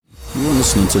You're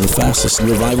listening to the fastest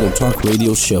revival talk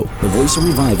radio show. The Voice of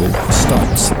Revival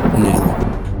starts now.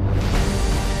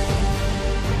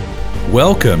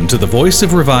 Welcome to the Voice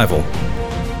of Revival,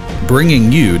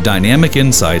 bringing you dynamic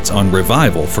insights on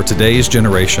revival for today's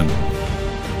generation,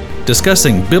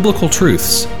 discussing biblical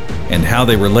truths and how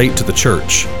they relate to the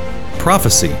church,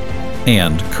 prophecy,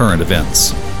 and current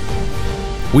events.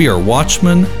 We are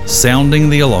watchmen sounding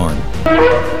the alarm.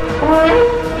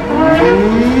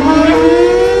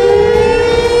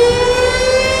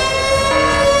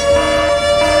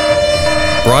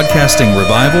 Broadcasting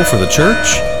revival for the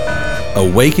church,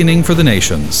 awakening for the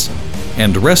nations,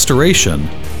 and restoration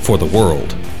for the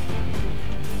world.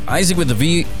 Isaac with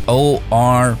the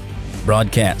VOR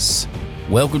broadcasts.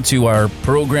 Welcome to our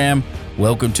program.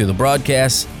 Welcome to the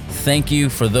broadcast. Thank you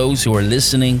for those who are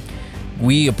listening.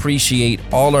 We appreciate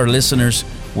all our listeners.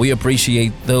 We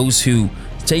appreciate those who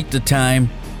take the time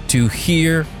to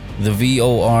hear the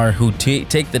VOR, who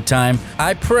take the time.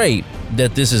 I pray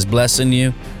that this is blessing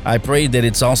you. I pray that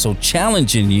it's also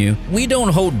challenging you. We don't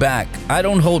hold back. I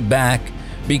don't hold back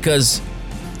because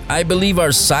I believe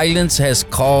our silence has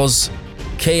caused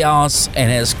chaos and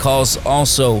has caused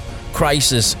also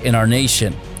crisis in our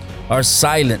nation. Our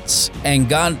silence. And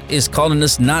God is calling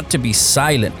us not to be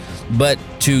silent, but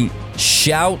to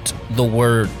shout the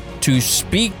word, to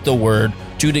speak the word,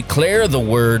 to declare the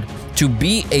word, to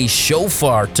be a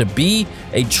shofar, to be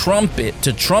a trumpet,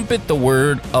 to trumpet the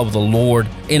word of the Lord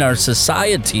in our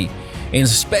society, and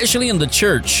especially in the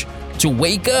church, to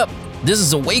wake up. This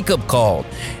is a wake-up call.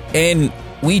 And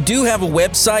we do have a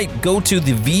website. Go to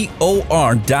the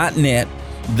VOR.net,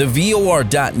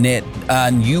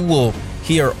 and you will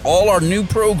hear all our new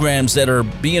programs that are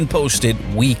being posted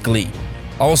weekly.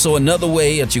 Also, another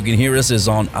way that you can hear us is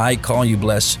on I Call You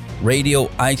Blessed Radio,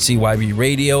 ICYB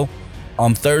Radio.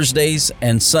 On Thursdays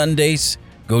and Sundays,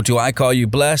 go to I Call You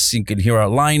Blessed. You can hear our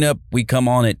lineup. We come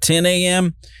on at 10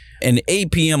 a.m. and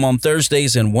 8 p.m. on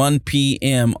Thursdays and 1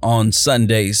 p.m. on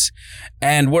Sundays.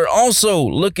 And we're also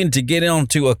looking to get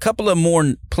onto a couple of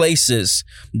more places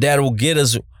that will get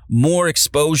us more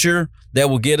exposure, that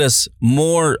will get us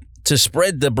more to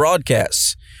spread the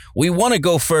broadcasts. We want to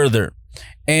go further.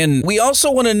 And we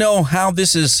also want to know how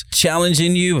this is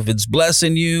challenging you, if it's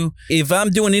blessing you, if I'm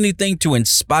doing anything to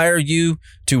inspire you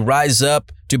to rise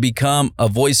up, to become a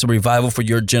voice of revival for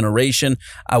your generation.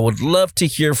 I would love to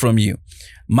hear from you.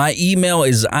 My email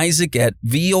is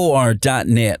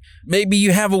isaac@vor.net. Maybe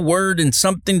you have a word and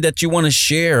something that you want to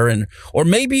share, or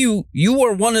maybe you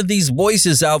are one of these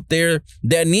voices out there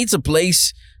that needs a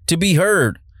place to be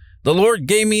heard. The Lord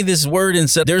gave me this word and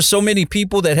said, there's so many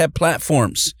people that have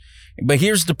platforms. But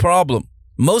here's the problem.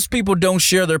 Most people don't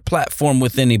share their platform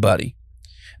with anybody.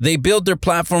 They build their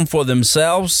platform for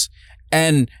themselves,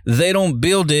 and they don't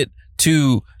build it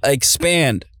to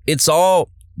expand. It's all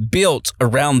built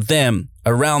around them,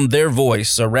 around their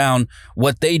voice, around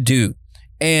what they do.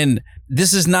 And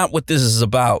this is not what this is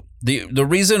about. The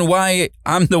reason why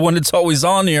I'm the one that's always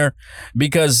on here,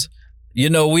 because,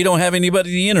 we don't have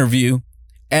anybody to interview,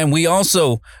 and we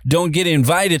also don't get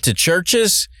invited to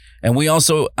churches. And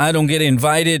I don't get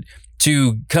invited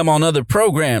to come on other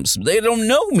programs. They don't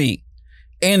know me.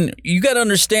 And you got to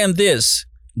understand this.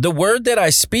 The word that I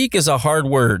speak is a hard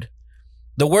word.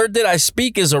 The word that I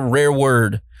speak is a rare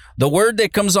word. The word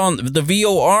that comes on the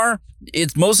VOR,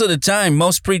 it's most of the time,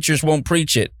 most preachers won't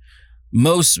preach it.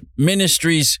 Most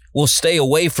ministries will stay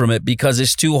away from it because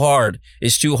it's too hard.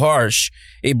 It's too harsh.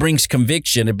 It brings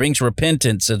conviction. It brings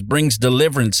repentance. It brings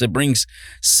deliverance. It brings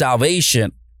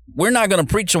salvation. We're not going to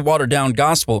preach a watered-down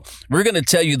gospel. We're going to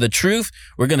tell you the truth.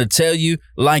 We're going to tell you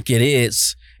like it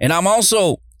is. And I'm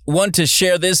also want to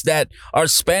share this, that our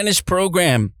Spanish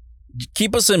program,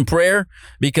 keep us in prayer,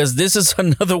 because this is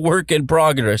another work in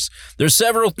progress. There's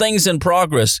several things in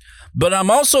progress, but I'm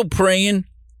also praying,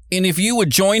 and if you would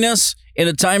join us in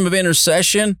a time of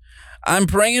intercession, I'm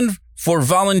praying for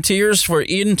volunteers, for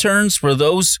interns, for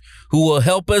those who will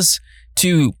help us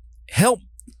to help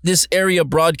this area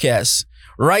broadcast.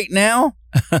 Right now,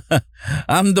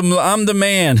 I'm the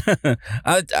man.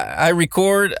 I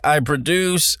record, I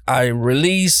produce, I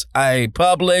release, I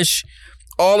publish,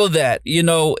 all of that,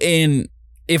 and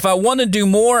if I want to do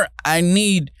more, I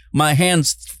need my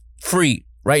hands free.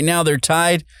 Right now, they're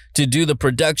tied to do the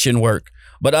production work,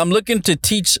 but I'm looking to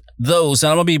teach those,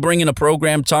 and I'm going to be bringing a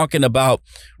program talking about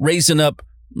raising up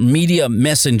media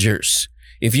messengers.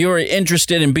 If you're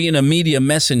interested in being a media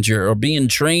messenger or being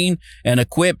trained and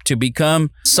equipped to become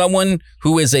someone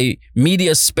who is a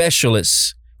media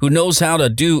specialist, who knows how to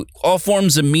do all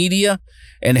forms of media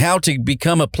and how to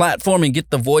become a platform and get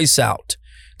the voice out,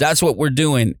 that's what we're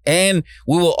doing. And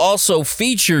we will also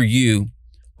feature you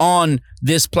on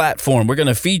this platform. We're going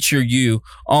to feature you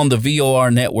on the VOR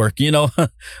network. You know,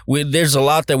 there's a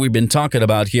lot that we've been talking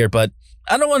about here, but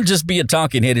I don't want to just be a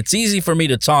talking head. It's easy for me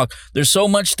to talk. There's so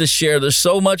much to share. There's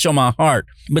so much on my heart.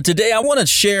 But today I want to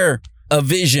share a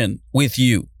vision with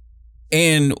you,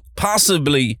 and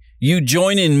possibly you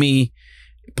joining me,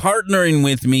 partnering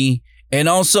with me. And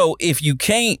also, if you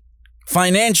can't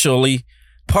financially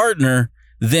partner,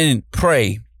 then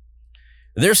pray.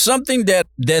 There's something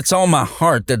that's on my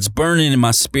heart, that's burning in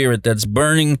my spirit, that's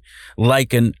burning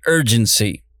like an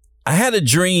urgency. I had a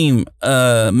dream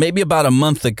maybe about a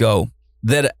month ago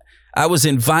that I was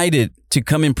invited to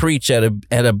come and preach at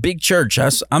a big church.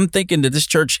 I'm thinking that this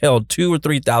church held 2,000 or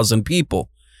 3,000 people.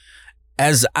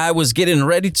 As I was getting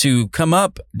ready to come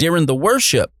up during the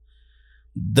worship,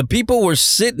 the people were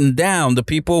sitting down. The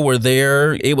people were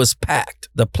there. It was packed.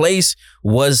 The place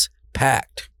was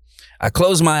packed. I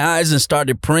closed my eyes and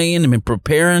started praying and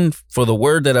preparing for the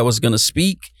word that I was going to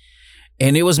speak.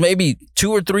 And it was maybe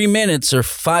 2 or 3 minutes or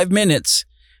 5 minutes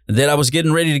that I was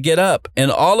getting ready to get up.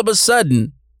 And all of a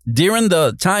sudden, during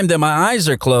the time that my eyes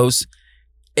are closed,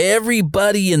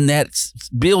 everybody in that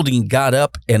building got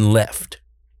up and left.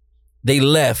 They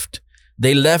left.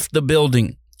 They left the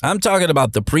building. I'm talking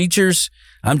about the preachers.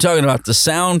 I'm talking about the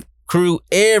sound crew,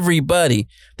 everybody.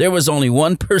 There was only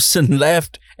one person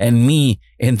left, and me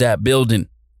in that building.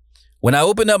 When I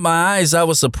opened up my eyes, I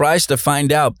was surprised to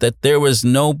find out that there was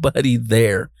nobody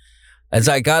there. As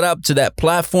I got up to that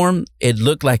platform, it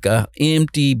looked like an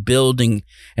empty building,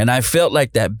 and I felt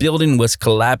like that building was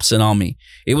collapsing on me.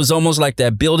 It was almost like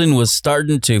that building was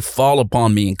starting to fall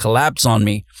upon me and collapse on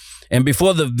me. And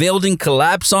before the building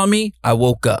collapsed on me, I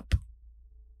woke up.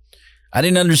 I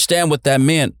didn't understand what that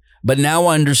meant, but now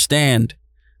I understand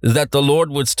that the Lord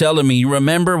was telling me, you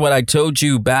remember what I told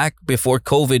you back before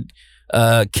COVID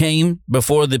came,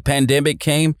 before the pandemic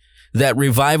came, that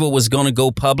revival was going to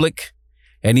go public?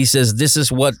 And he says, this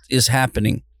is what is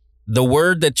happening. The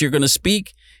word that you're going to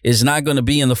speak is not going to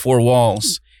be in the four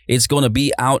walls. It's going to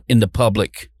be out in the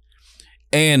public.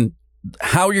 And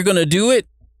how you're going to do it?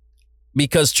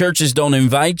 Because churches don't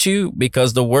invite you,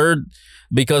 because the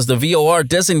VOR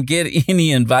doesn't get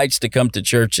any invites to come to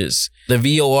churches. The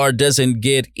VOR doesn't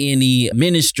get any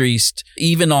ministries,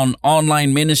 even on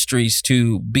online ministries,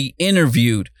 to be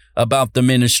interviewed about the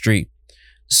ministry.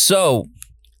 So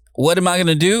what am I going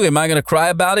to do? Am I going to cry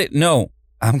about it? No,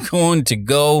 I'm going to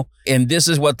go. And this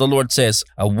is what the Lord says.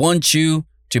 I want you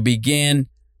to begin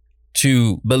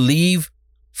to believe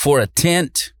for a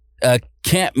tent, a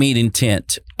camp meeting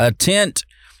tent, a tent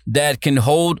that can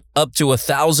hold up to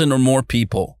 1,000 or more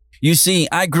people. You see,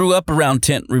 I grew up around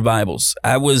tent revivals.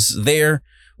 I was there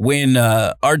when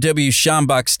R.W.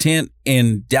 Schambach's tent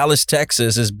in Dallas,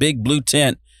 Texas, his big blue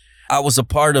tent. I was a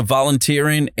part of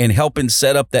volunteering and helping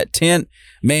set up that tent.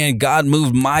 Man, God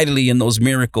moved mightily in those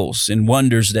miracles and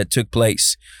wonders that took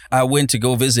place. I went to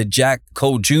go visit Jack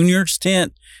Cole Jr.'s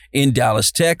tent in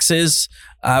Dallas, Texas.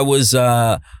 I was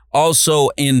also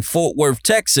in Fort Worth,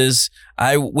 Texas.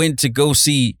 I went to go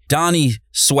see Donnie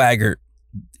Swaggart.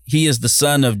 He is the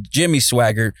son of Jimmy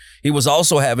Swaggart. He was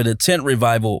also having a tent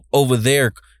revival over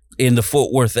there in the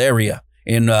Fort Worth area.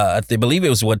 I believe it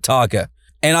was Watauga.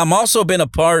 And I'm also been a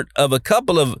part of a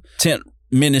couple of tent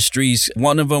ministries.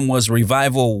 One of them was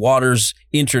Revival Waters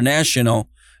International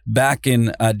back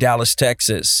in Dallas,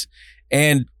 Texas.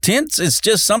 And tents is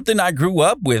just something I grew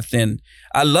up with, and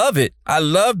I love it. I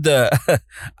love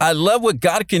I love what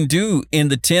God can do in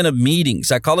the tent of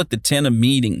meetings. I call it the tent of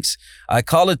meetings. I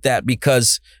call it that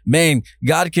because, man,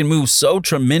 God can move so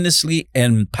tremendously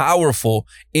and powerful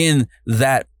in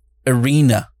that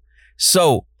arena.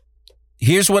 So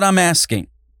here's what I'm asking.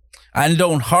 I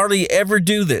don't hardly ever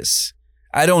do this.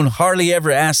 I don't hardly ever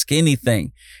ask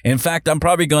anything. In fact, I'm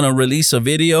probably going to release a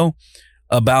video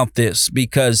about this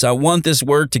because I want this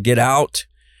word to get out,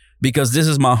 because this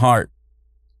is my heart.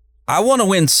 I want to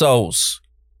win souls.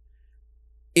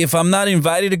 If I'm not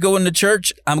invited to go into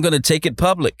church, I'm going to take it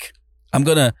public. I'm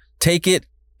going to take it,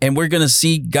 and we're going to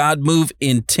see God move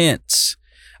in tents.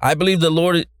 I believe the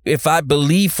Lord, if I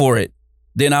believe for it,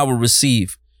 then I will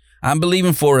receive. I'm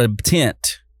believing for a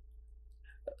tent.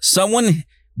 Someone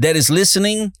that is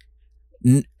listening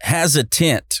has a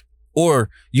tent, or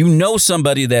you know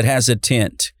somebody that has a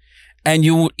tent, and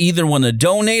you either want to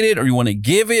donate it, or you want to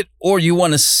give it, or you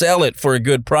want to sell it for a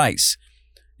good price.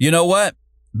 You know what?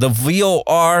 The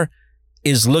VOR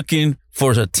is looking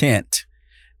for a tent.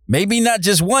 Maybe not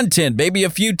just one tent, maybe a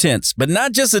few tents, but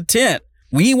not just a tent.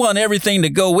 We want everything to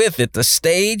go with it. The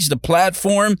stage, the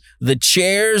platform, the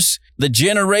chairs, the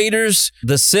generators,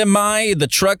 the semi, the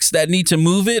trucks that need to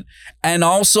move it, and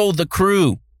also the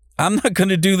crew. I'm not going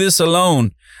to do this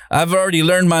alone. I've already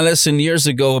learned my lesson years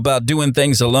ago about doing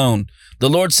things alone. The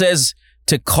Lord says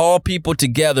to call people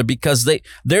together because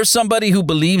there's somebody who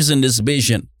believes in this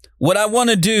vision. What I want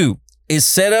to do is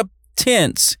set up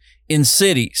tents in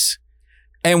cities,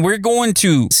 and we're going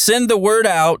to send the word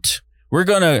out. We're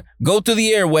going to go through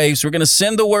the airwaves. We're going to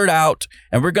send the word out,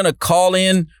 and we're going to call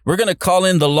in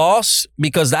the lost,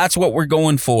 because that's what we're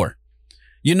going for.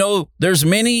 You know, there's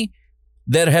many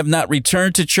that have not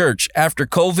returned to church. After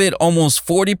COVID, almost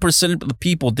 40% of the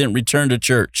people didn't return to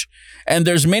church. And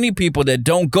there's many people that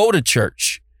don't go to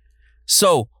church.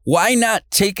 So why not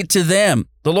take it to them?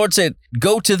 The Lord said,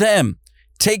 go to them.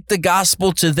 Take the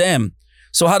gospel to them.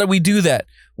 So how do we do that?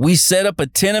 We set up a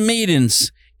tent of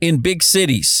meetings in big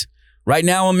cities. Right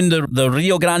now, I'm in the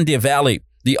Rio Grande Valley,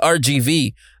 the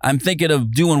RGV. I'm thinking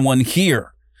of doing one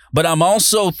here. But I'm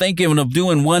also thinking of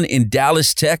doing one in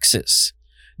Dallas, Texas.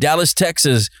 Dallas,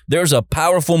 Texas, there's a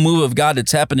powerful move of God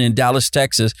that's happening in Dallas,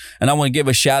 Texas. And I want to give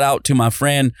a shout out to my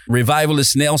friend,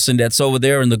 Revivalist Nelson, that's over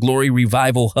there in the Glory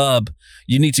Revival Hub.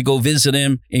 You need to go visit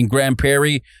him in Grand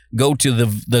Prairie. Go to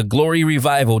the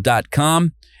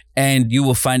gloryrevival.com and you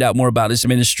will find out more about his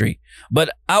ministry. But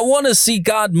I want to see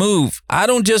God move. I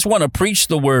don't just want to preach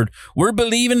the word. We're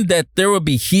believing that there will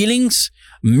be healings,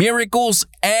 miracles,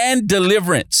 and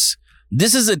deliverance.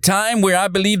 This is a time where I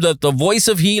believe that the voice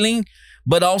of healing,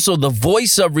 but also the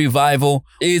voice of revival,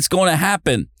 is going to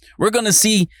happen. We're going to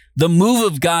see the move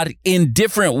of God in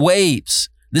different waves.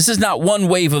 This is not one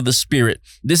wave of the Spirit.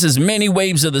 This is many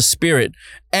waves of the Spirit.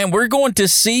 And we're going to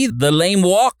see the lame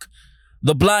walk,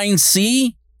 the blind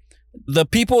see, the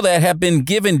people that have been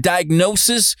given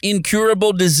diagnosis,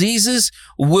 incurable diseases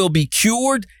will be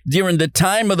cured during the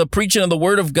time of the preaching of the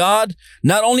word of God.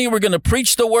 Not only are we going to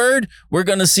preach the word, we're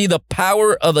going to see the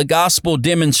power of the gospel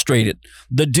demonstrated.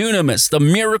 The dunamis, the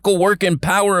miracle working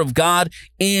power of God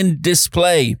in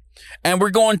display. And we're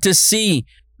going to see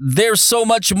there's so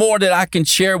much more that I can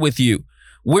share with you.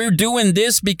 We're doing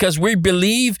this because we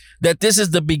believe that this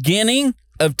is the beginning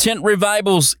of tent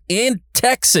revivals in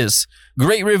Texas.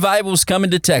 Great revivals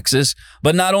coming to Texas.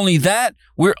 But not only that,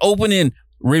 we're opening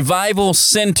revival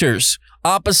centers,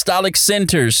 apostolic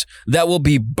centers that will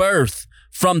be birthed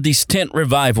from these tent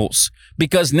revivals.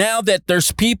 Because now that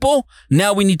there's people,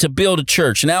 now we need to build a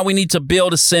church. Now we need to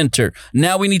build a center.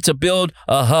 Now we need to build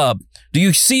a hub. Do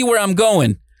you see where I'm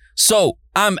going? So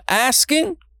I'm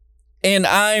asking and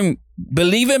I'm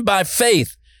believing by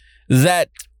faith that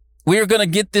we're going to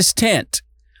get this tent.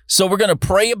 So we're going to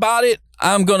pray about it.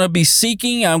 I'm going to be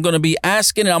seeking. I'm going to be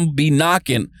asking. And I'm going to be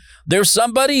knocking. There's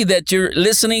somebody that you're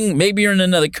listening. Maybe you're in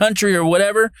another country or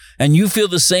whatever, and you feel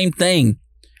the same thing.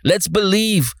 Let's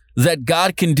believe that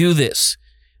God can do this.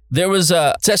 There was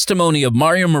a testimony of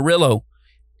Mario Murillo.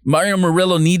 Mario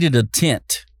Murillo needed a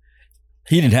tent.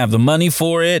 He didn't have the money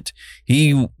for it.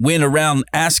 He went around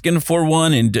asking for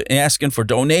one and asking for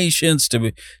donations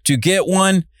to get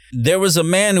one. There was a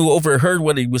man who overheard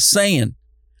what he was saying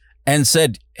and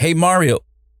said, "Hey, Mario,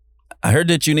 I heard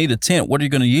that you need a tent. What are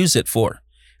you going to use it for?"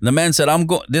 And the man said,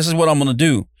 this is what I'm going to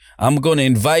do. I'm going to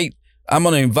invite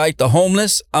the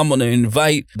homeless. I'm going to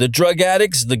invite the drug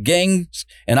addicts, the gangs,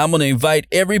 and I'm going to invite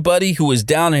everybody who is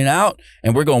down and out.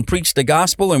 And we're going to preach the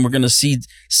gospel, and we're going to see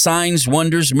signs,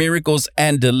 wonders, miracles,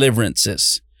 and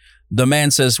deliverances. The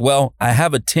man says, "Well, I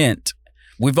have a tent.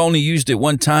 We've only used it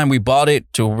one time. We bought it,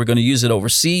 so we're going to use it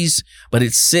overseas, but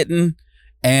it's sitting,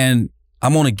 and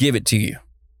I'm going to give it to you.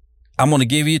 I'm going to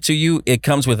give it to you. It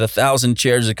comes with 1,000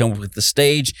 chairs. It comes with the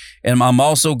stage. And I'm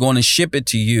also going to ship it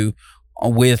to you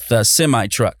with semi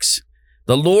trucks."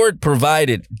 The Lord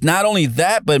provided. Not only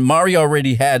that, but Mario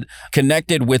already had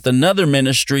connected with another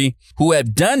ministry who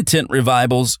had done tent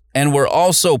revivals and were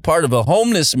also part of a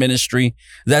homeless ministry.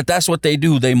 That's what they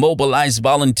do. They mobilize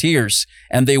volunteers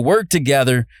and they work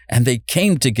together and they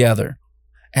came together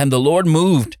and the Lord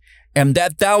moved. And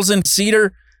that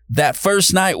 1,000-seater, that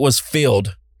first night was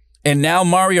filled. And now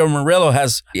Mario Murillo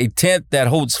has a tent that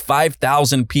holds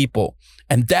 5,000 people.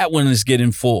 And that one is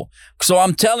getting full. So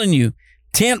I'm telling you,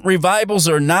 tent revivals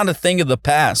are not a thing of the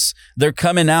past. They're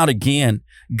coming out again.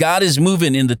 God is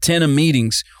moving in the tent of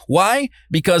meetings. Why?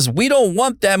 Because we don't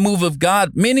want that move of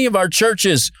God. Many of our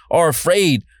churches are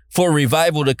afraid for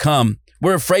revival to come.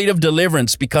 We're afraid of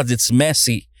deliverance because it's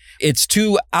messy. It's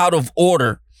too out of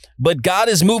order. But God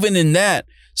is moving in that.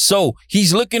 So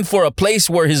he's looking for a place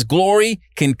where his glory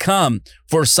can come,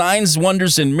 for signs,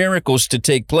 wonders, and miracles to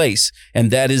take place.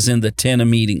 And that is in the tent of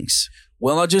meetings.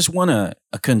 Well, I just want to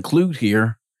conclude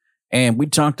here. And we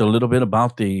talked a little bit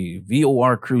about the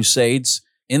VOR Crusades.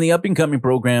 In the up and coming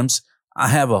programs, I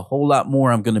have a whole lot more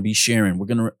I'm going to be sharing. We're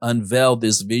going to unveil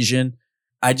this vision.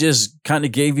 I just kind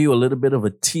of gave you a little bit of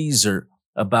a teaser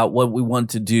about what we want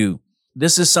to do.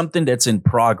 This is something that's in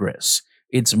progress.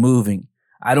 It's moving.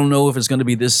 I don't know if it's going to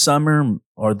be this summer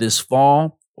or this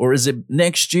fall, or is it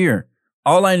next year?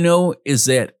 All I know is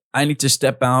that I need to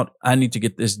step out. I need to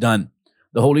get this done.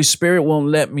 The Holy Spirit won't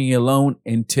let me alone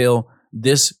until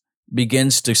this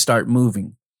begins to start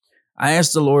moving. I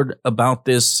asked the Lord about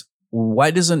this.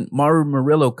 Why doesn't Maru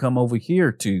Murillo come over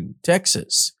here to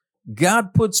Texas?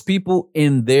 God puts people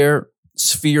in their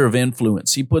sphere of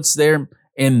influence. He puts them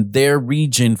in their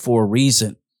region for a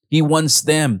reason. He wants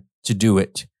them to do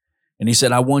it. And he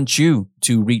said, I want you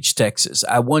to reach Texas.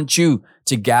 I want you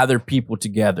to gather people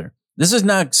together. This is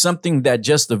not something that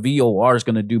just the VOR is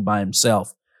going to do by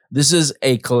himself. This is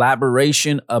a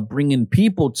collaboration of bringing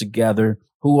people together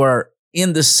who are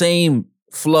in the same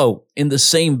flow, in the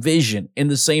same vision, in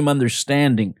the same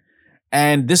understanding.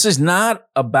 And this is not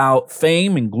about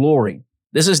fame and glory.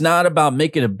 This is not about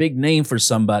making a big name for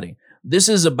somebody. This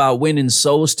is about winning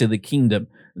souls to the kingdom.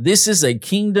 This is a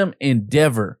kingdom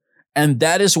endeavor. And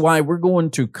that is why we're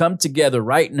going to come together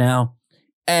right now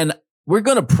and we're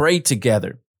going to pray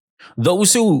together.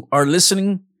 Those who are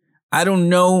listening, I don't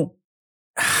know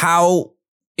how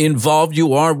involved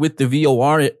you are with the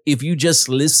VOR. If you just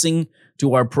listen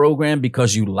to our program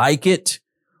because you like it,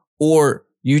 or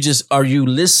are you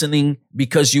listening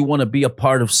because you want to be a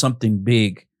part of something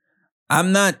big?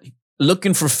 I'm not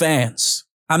looking for fans.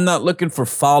 I'm not looking for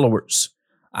followers.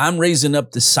 I'm raising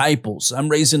up disciples. I'm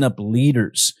raising up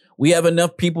leaders. We have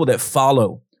enough people that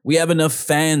follow. We have enough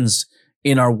fans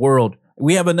in our world.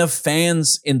 We have enough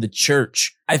fans in the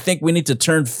church. I think we need to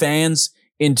turn fans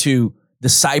into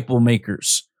disciple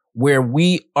makers, where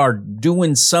we are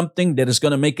doing something that is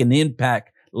going to make an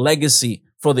impact, legacy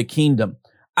for the kingdom.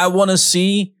 I want to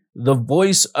see the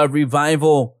voice of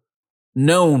revival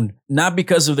known, not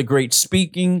because of the great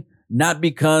speaking, not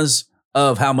because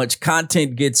of how much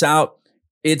content gets out.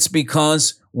 It's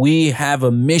because we have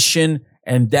a mission,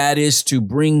 and that is to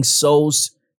bring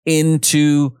souls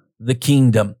into the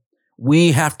kingdom.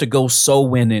 We have to go soul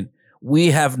winning.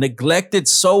 We have neglected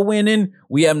soul winning.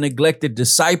 We have neglected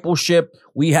discipleship.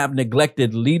 We have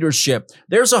neglected leadership.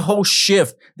 There's a whole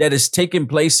shift that is taking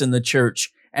place in the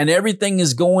church, and everything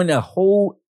is going a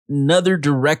whole another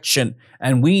direction.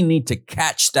 And we need to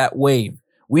catch that wave.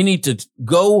 We need to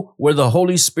go where the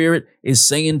Holy Spirit is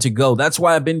saying to go. That's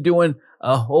why I've been doing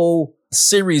a whole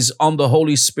series on the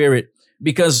Holy Spirit,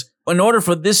 because in order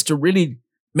for this to really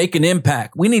make an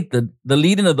impact, we need the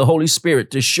leading of the Holy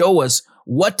Spirit to show us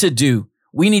what to do.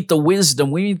 We need the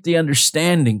wisdom. We need the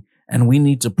understanding, and we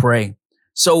need to pray.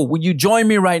 So will you join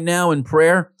me right now in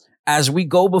prayer as we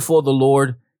go before the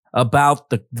Lord about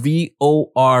the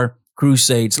VOR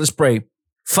Crusades? Let's pray.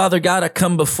 Father God, I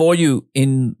come before you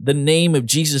in the name of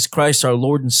Jesus Christ, our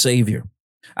Lord and Savior.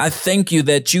 I thank you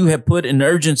that you have put an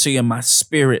urgency in my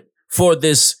spirit for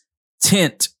this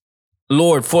tent,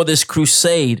 Lord, for this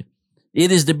crusade.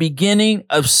 It is the beginning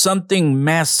of something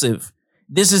massive.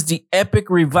 This is the epic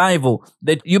revival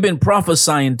that you've been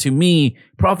prophesying to me,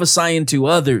 prophesying to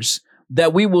others,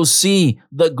 that we will see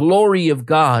the glory of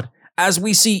God as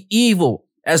we see evil,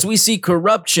 as we see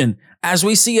corruption, as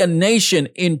we see a nation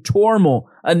in turmoil,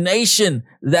 a nation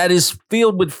that is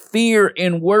filled with fear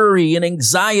and worry and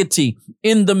anxiety.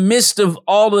 In the midst of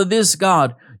all of this,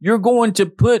 God, you're going to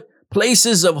put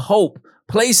places of hope,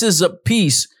 places of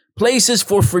peace, places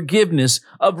for forgiveness,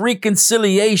 of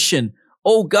reconciliation.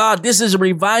 Oh God, this is a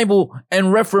revival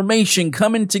and reformation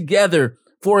coming together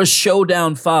for a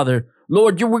showdown, Father.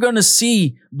 Lord, we're going to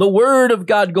see the word of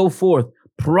God go forth,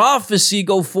 prophecy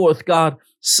go forth, God,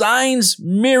 signs,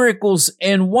 miracles,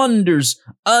 and wonders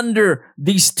under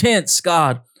these tents,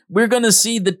 God. We're going to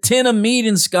see the tent of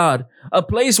meetings, God, a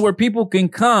place where people can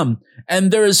come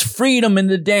and there is freedom in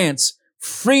the dance,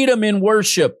 freedom in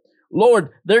worship. Lord,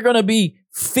 they're going to be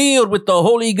filled with the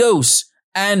Holy Ghost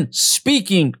and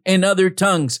speaking in other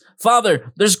tongues.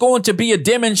 Father, there's going to be a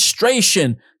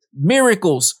demonstration,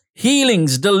 miracles,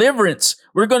 healings, deliverance.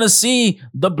 We're going to see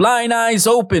the blind eyes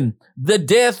open, the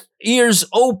deaf ears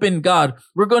open, God.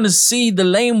 We're going to see the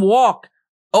lame walk.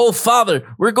 Oh,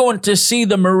 Father, we're going to see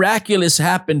the miraculous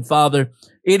happen, Father.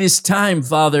 It is time,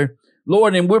 Father.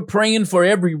 Lord, and we're praying for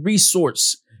every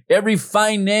resource, every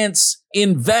finance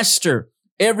investor,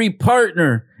 every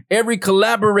partner, every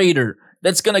collaborator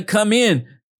that's going to come in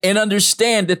and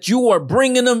understand that you are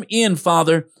bringing them in,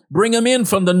 Father. Bring them in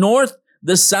from the north,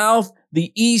 the south,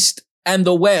 the east, and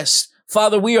the west.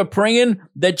 Father, we are praying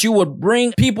that you would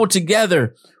bring people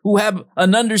together who have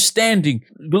an understanding.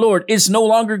 Lord, it's no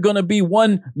longer going to be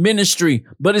one ministry,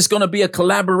 but it's going to be a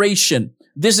collaboration.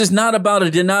 This is not about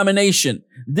a denomination.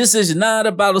 This is not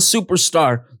about a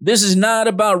superstar. This is not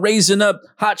about raising up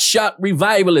hotshot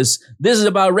revivalists. This is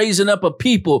about raising up a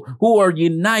people who are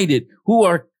united,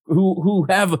 who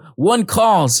have one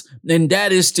cause, and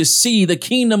that is to see the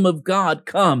kingdom of God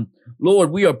come.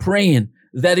 Lord, we are praying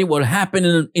that it will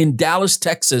happen in Dallas,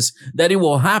 Texas, that it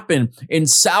will happen in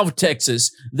South Texas,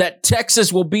 that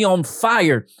Texas will be on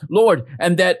fire, Lord,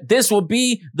 and that this will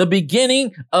be the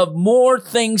beginning of more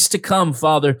things to come,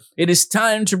 Father. It is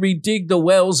time to redig the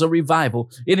wells of revival.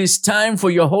 It is time for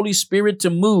your Holy Spirit to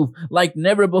move like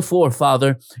never before,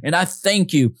 Father. And I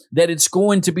thank you that it's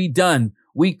going to be done.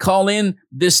 We call in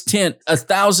this tent,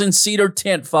 1,000-seater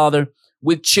tent, Father,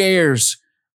 with chairs,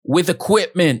 with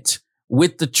equipment,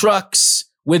 with the trucks,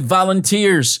 with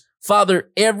volunteers.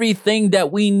 Father, everything that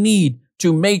we need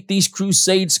to make these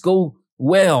crusades go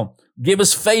well. Give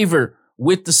us favor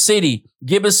with the city.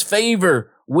 Give us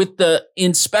favor with the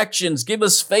inspections. Give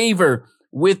us favor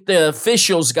with the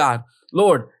officials, God.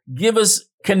 Lord, give us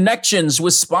connections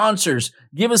with sponsors.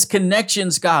 Give us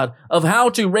connections, God, of how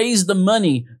to raise the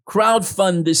money,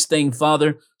 crowdfund this thing,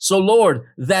 Father. So, Lord,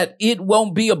 that it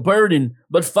won't be a burden,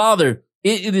 but Father,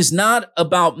 it is not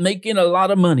about making a lot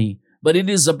of money, but it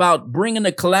is about bringing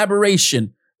a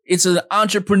collaboration. It's an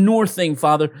entrepreneur thing,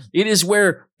 Father. It is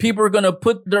where people are going to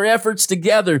put their efforts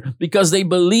together because they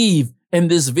believe in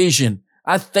this vision.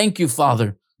 I thank you,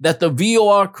 Father, that the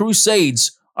VOR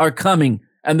Crusades are coming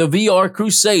and the VOR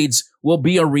Crusades will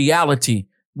be a reality.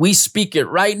 We speak it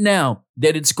right now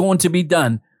that it's going to be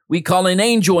done. We call in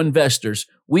angel investors.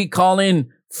 We call in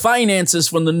finances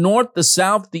from the north, the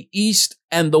south, the east,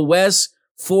 and the west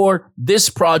for this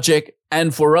project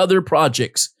and for other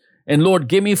projects. And Lord,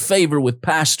 give me favor with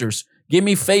pastors. Give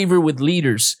me favor with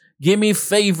leaders. Give me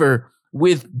favor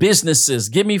with businesses.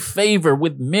 Give me favor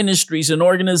with ministries and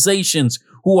organizations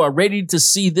who are ready to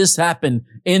see this happen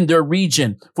in their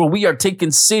region. For we are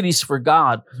taking cities for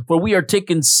God. For we are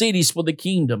taking cities for the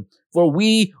kingdom. For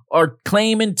we are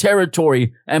claiming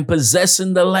territory and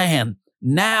possessing the land.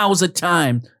 Now is the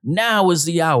time. Now is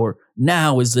the hour.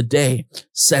 Now is the day,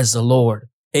 says the Lord.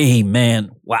 Amen.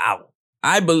 Wow.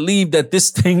 I believe that this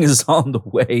thing is on the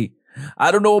way. I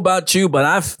don't know about you, but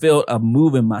I felt a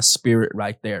move in my spirit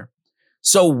right there.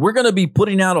 So we're going to be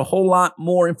putting out a whole lot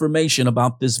more information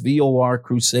about this VOR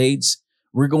Crusades.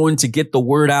 We're going to get the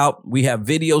word out. We have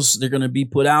videos that are going to be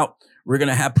put out. We're going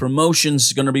to have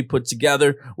promotions going to be put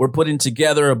together. We're putting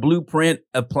together a blueprint,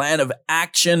 a plan of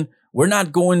action. We're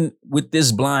not going with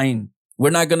this blind.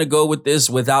 We're not going to go with this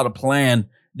without a plan.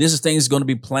 This thing is going to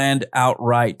be planned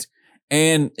outright.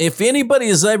 And if anybody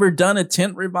has ever done a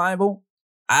tent revival,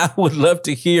 I would love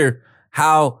to hear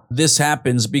how this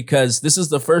happens, because this is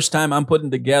the first time I'm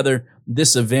putting together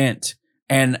this event.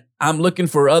 And I'm looking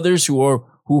for others who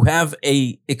have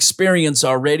a experience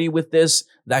already with this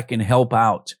that can help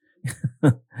out.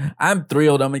 I'm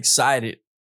thrilled. I'm excited.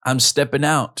 I'm stepping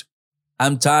out.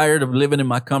 I'm tired of living in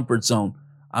my comfort zone.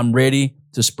 I'm ready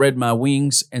to spread my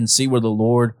wings and see where the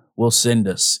Lord will send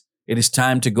us. It is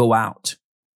time to go out.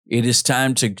 It is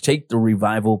time to take the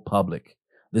revival public.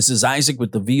 This is Isaac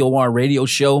with the VOR radio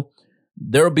show.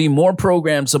 There will be more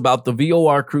programs about the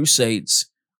VOR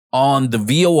Crusades on the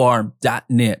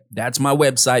VOR.net. That's my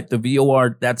website, the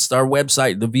VOR. That's our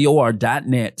website, the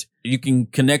VOR.net. You can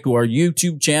connect to our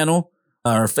YouTube channel,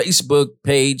 our Facebook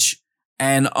page,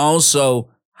 and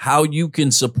also how you can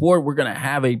support. We're going to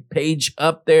have a page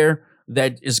up there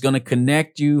that is going to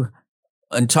connect you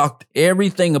and talk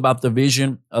everything about the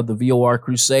vision of the VOR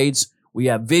Crusades. We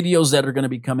have videos that are going to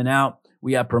be coming out.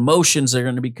 We have promotions that are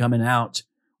going to be coming out.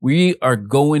 We are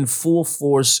going full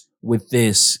force with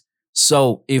this.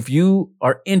 So if you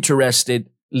are interested,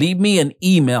 leave me an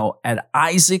email at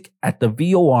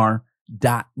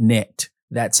isaac@thevor.net.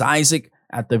 That's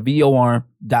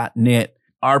isaac@thevor.net.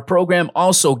 Our program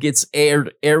also gets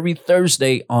aired every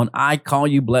Thursday on I Call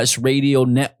You Blessed Radio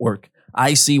Network,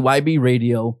 ICYB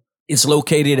Radio. It's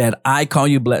located at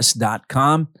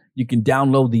iCallYouBlessed.com. You can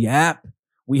download the app.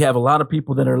 We have a lot of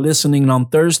people that are listening on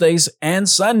Thursdays and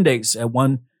Sundays at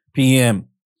 1 p.m.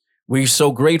 We're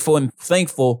so grateful and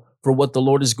thankful for what the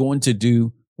Lord is going to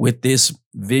do with this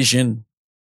vision,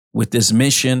 with this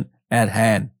mission at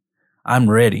hand. I'm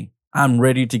ready. I'm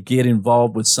ready to get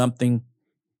involved with something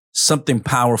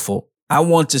powerful. I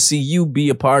want to see you be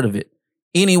a part of it.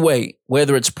 Anyway,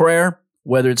 whether it's prayer,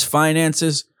 whether it's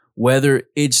finances, whether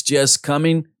it's just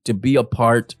coming to be a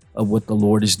part of what the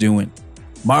Lord is doing.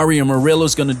 Mario Murillo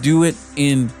is going to do it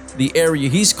in the area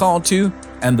he's called to,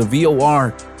 and the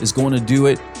VOR is going to do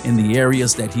it in the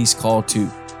areas that he's called to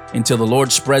until the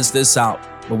Lord spreads this out.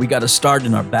 But we got to start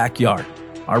in our backyard.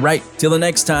 All right, till the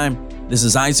next time, This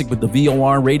is Isaac with the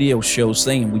VOR radio show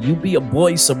saying, will you be a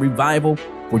voice of revival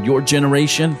for your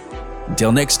generation?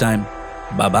 Until next time,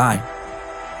 bye-bye.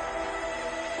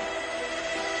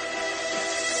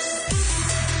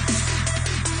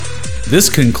 This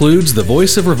concludes the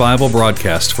Voice of Revival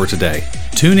broadcast for today.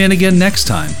 Tune in again next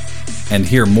time and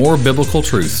hear more biblical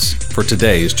truths for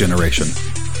today's generation.